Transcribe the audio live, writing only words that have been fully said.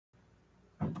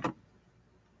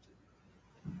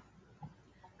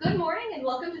and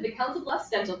welcome to the Council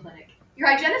Bluffs Dental Clinic. Your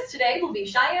hygienist today will be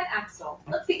Shyanne Axtell.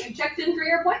 Let's get you checked in for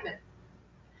your appointment.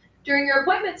 During your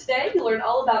appointment today, you'll learn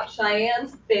all about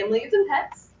Shyanne's families and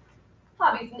pets,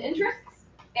 hobbies and interests,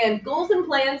 and goals and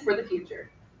plans for the future.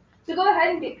 So go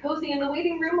ahead and get cozy in the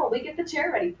waiting room while we get the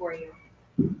chair ready for you.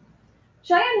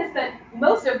 Shyanne has spent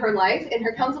most of her life in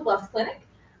her Council Bluffs clinic,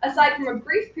 aside from a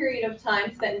brief period of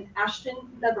time spent in Ashton,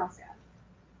 Nebraska.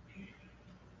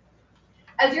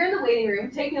 As you're in the waiting room,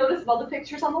 take notice of all the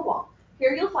pictures on the wall.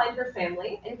 Here you'll find her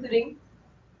family, including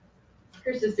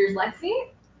her sisters Lexi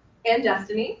and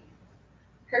Destiny,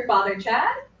 her father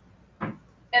Chad,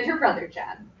 and her brother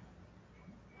Chad.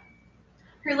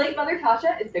 Her late mother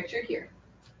Tasha is pictured here.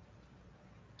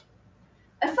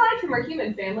 Aside from her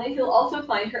human family, you'll also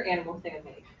find her animal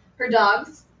family. Her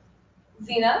dogs,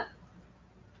 Xena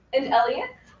and Elliot,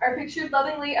 are pictured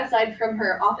lovingly aside from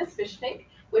her office fish tank,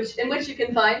 in which you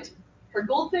can find her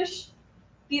goldfish,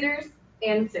 feeders,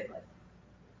 and cichlid.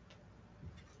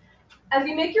 As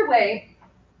you make your way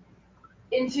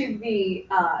into the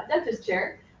dentist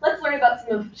chair, let's learn about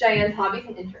some of Shyanne's hobbies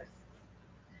and interests.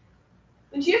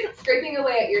 When she isn't scraping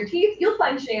away at your teeth, you'll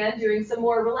find Shyanne doing some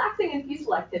more relaxing and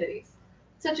peaceful activities,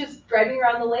 such as driving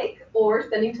around the lake or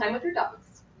spending time with her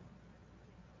dogs.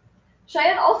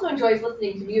 Shyanne also enjoys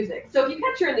listening to music, so if you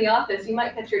catch her in the office, you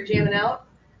might catch her jamming out,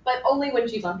 but only when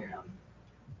she's on her own.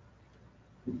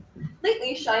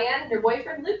 Lately, Shyanne and her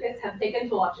boyfriend Lucas have taken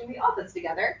to watching The Office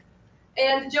together,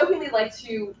 and jokingly like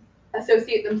to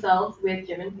associate themselves with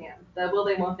Jim and Pam, the will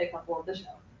they won't they couple of the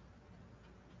show.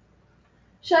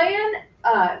 Shyanne,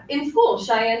 in school,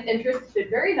 Shyanne's interests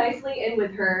fit very nicely in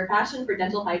with her passion for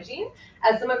dental hygiene,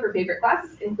 as some of her favorite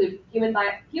classes include human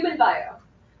bio.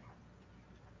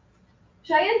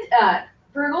 Shyanne,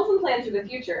 for her goals and plans for the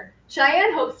future,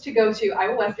 Shyanne hopes to go to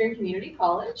Iowa Western Community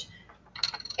College,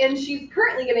 and she's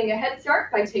currently getting a head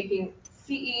start by taking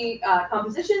CE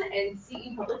Composition and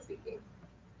CE Public Speaking.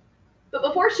 But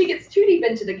before she gets too deep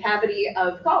into the cavity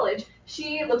of college,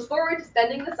 she looks forward to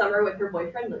spending the summer with her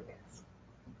boyfriend Lucas.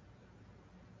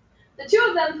 The two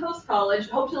of them post-college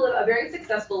hope to live a very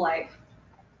successful life,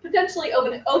 potentially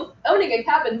owning a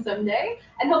cabin someday,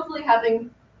 and hopefully having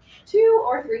 2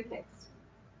 or 3 kids.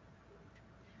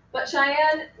 But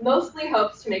Shyanne mostly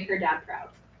hopes to make her dad proud.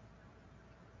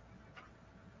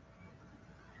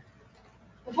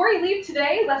 Before you leave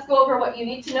today, let's go over what you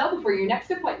need to know before your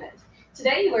next appointment.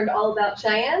 Today, you learned all about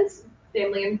Shyanne's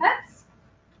family and pets,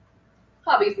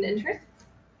 hobbies and interests,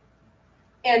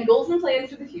 and goals and plans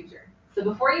for the future. So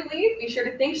before you leave, be sure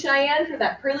to thank Shyanne for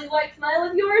that pearly white smile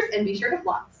of yours, and be sure to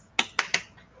floss.